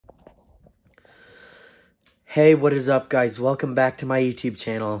Hey, what is up, guys? Welcome back to my YouTube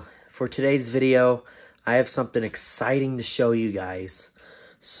channel. For today's video, I have something exciting to show you guys.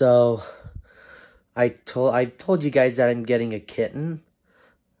 So, I told you guys that I'm getting a kitten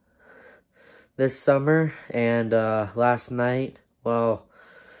this summer, and last night, well,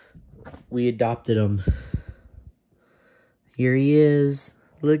 we adopted him. Here he is.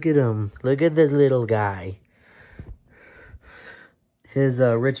 Look at him. Look at this little guy. His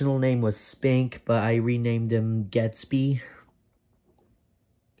original name was Spink, but I renamed him Gatsby.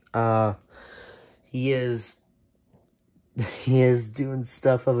 He is doing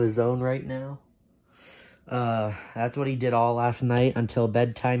stuff of his own right now. That's what he did all last night until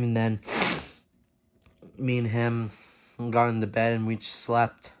bedtime, and then me and him got in the bed and we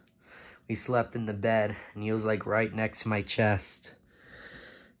slept. We slept in the bed, and he was like right next to my chest.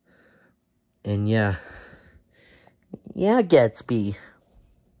 And yeah, Gatsby.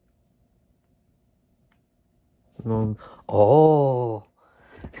 Oh. Oh.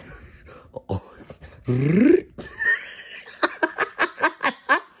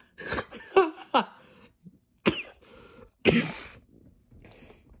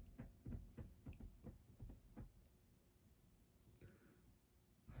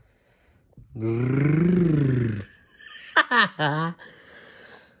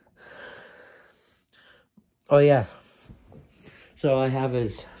 Oh yeah, so I have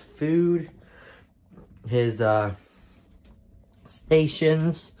his food, his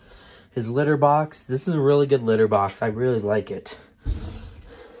stations, his litter box. This is a really good litter box. I really like it.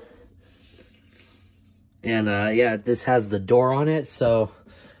 And yeah, this has the door on it, so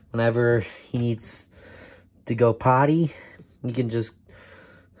whenever he needs to go potty, he can just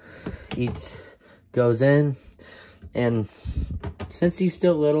goes in. And since he's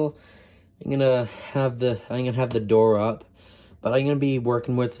still little, I'm gonna have the door up, but I'm gonna be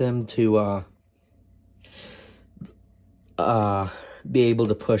working with him to be able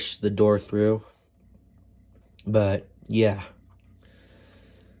to push the door through. But yeah,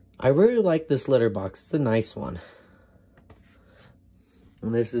 I really like this litter box. It's a nice one.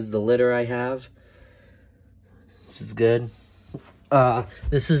 And this is the litter I have, which is good.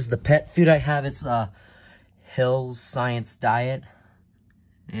 This is the pet food I have. It's Hill's Science Diet,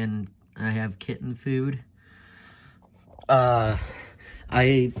 and I have kitten food. I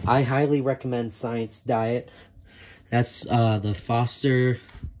highly recommend Science Diet. That's the foster,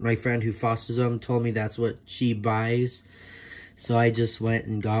 my friend who fosters them told me that's what she buys. So I just went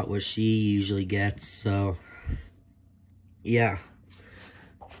and got what she usually gets. So yeah.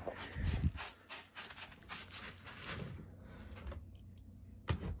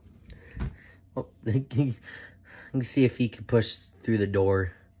 Oh, let's see if he can push through the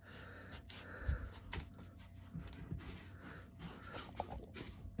door.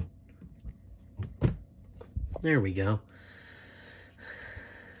 There we go.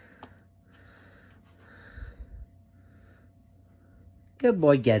 Good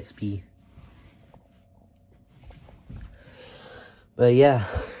boy, Gatsby. But yeah,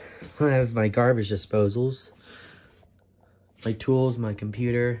 I have my garbage disposals, my tools, my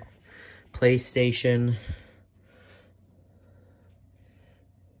computer, PlayStation.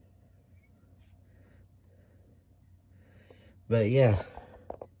 But yeah.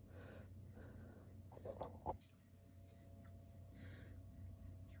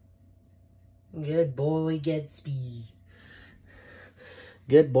 Good boy, Gatsby.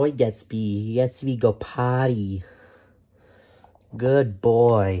 Good boy, Gatsby. Gatsby, go potty. Good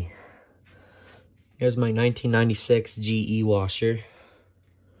boy. Here's my 1996 GE washer.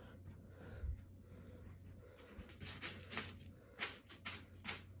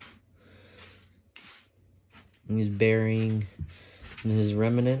 And he's burying his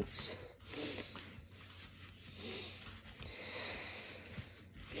remnants.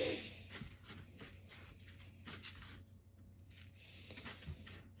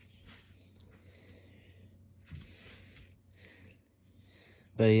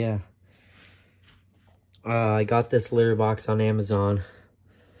 But yeah, I got this litter box on Amazon.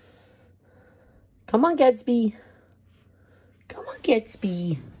 Come on, Gatsby. Come on,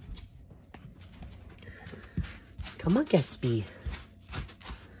 Gatsby. Come on, Gatsby.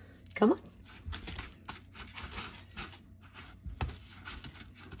 Come on.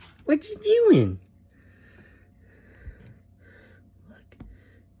 What you doing? Look.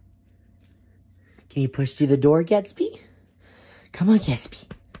 Can you push through the door, Gatsby? Come on, Gatsby.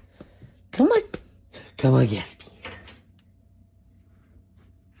 Come on. Come on, Gatsby.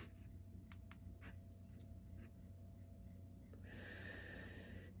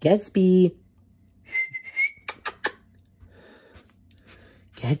 Gatsby.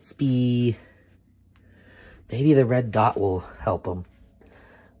 Gatsby. Maybe the red dot will help him.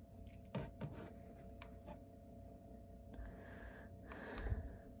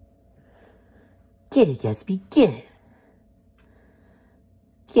 Get it, Gatsby, get it.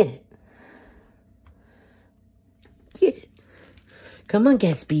 Get it. Get it. Come on,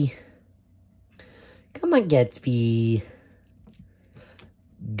 Gatsby. Come on, Gatsby.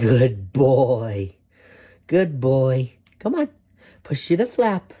 Good boy. Good boy. Come on. Push through the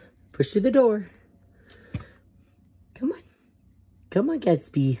flap. Push through the door. Come on. Come on,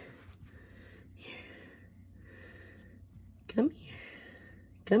 Gatsby. Here. Come here.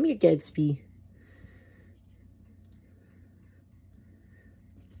 Come here, Gatsby.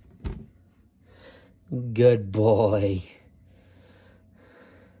 Good boy.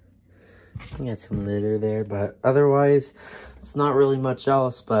 I got some litter there, but otherwise, it's not really much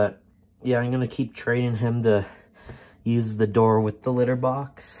else. But yeah, I'm going to keep training him to use the door with the litter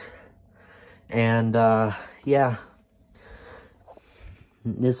box. And yeah,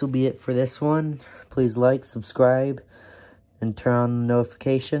 this will be it for this one. Please like, subscribe, and turn on the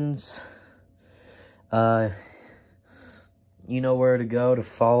notifications. You know where to go to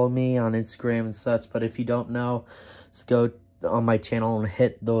follow me on Instagram and such, but if you don't know, just go on my channel and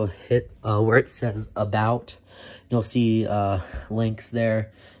hit where it says about. You'll see links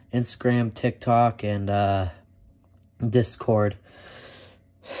there, Instagram, TikTok, and Discord.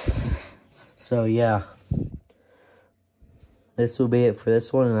 So yeah, this will be it for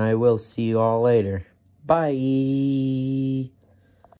this one, and I will see you all later. Bye.